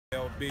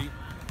B.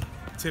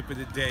 Tip of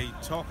the day,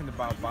 talking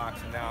about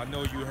boxing. Now, I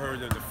know you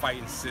heard of the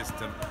fighting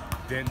system,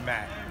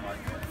 Dinmak,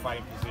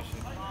 fighting position.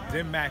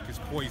 Dinmak is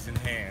poison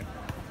hand.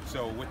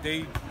 So what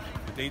they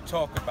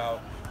talk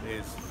about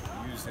is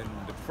using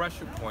the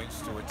pressure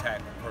points to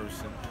attack a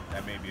person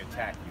that maybe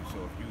attack you. So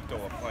if you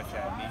throw a punch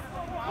at me,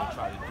 we'll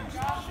try to do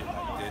some shit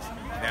like this.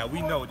 Now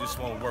we know this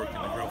won't work in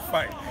a real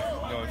fight.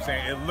 You know what I'm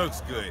saying? It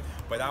looks good.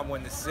 But I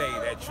want to say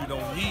that you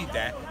don't need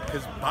that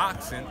because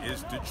boxing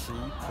is the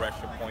true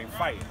pressure point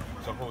fighting.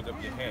 So hold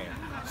up your hand.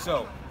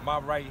 So my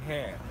right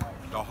hand,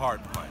 the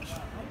heart punch.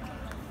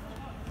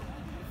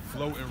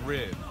 Floating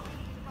rib.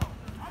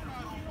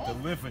 The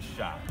liver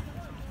shot.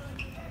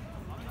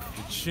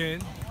 The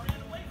chin.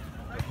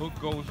 The hook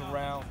goes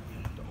around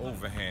the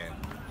overhand.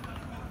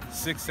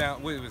 6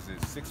 ounce, what was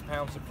it? 6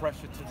 pounds of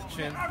pressure to the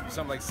chin?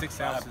 Something like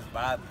 6 ounces.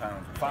 5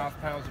 pounds.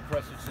 5 pounds of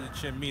pressure to the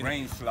chin,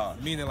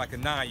 meaning like a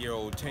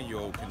 9-year-old,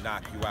 10-year-old can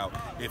knock you out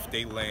if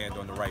they land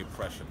on the right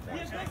pressure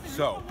points.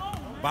 So,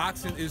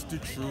 boxing is the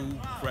true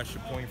pressure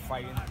point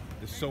fighting.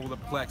 The solar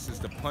plexus,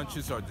 the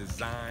punches are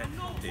designed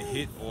to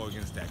hit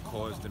organs that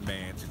cause the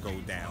man to go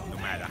down, no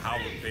matter how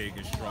big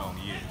and strong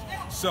he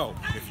is. So,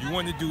 if you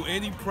want to do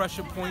any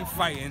pressure point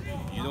fighting,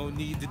 you don't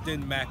need the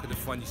Dinmak or the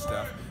funny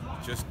stuff.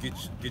 Just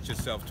get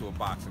yourself to a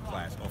boxing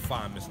class or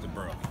find Mr.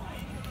 Burley.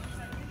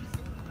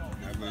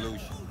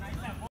 Evolution.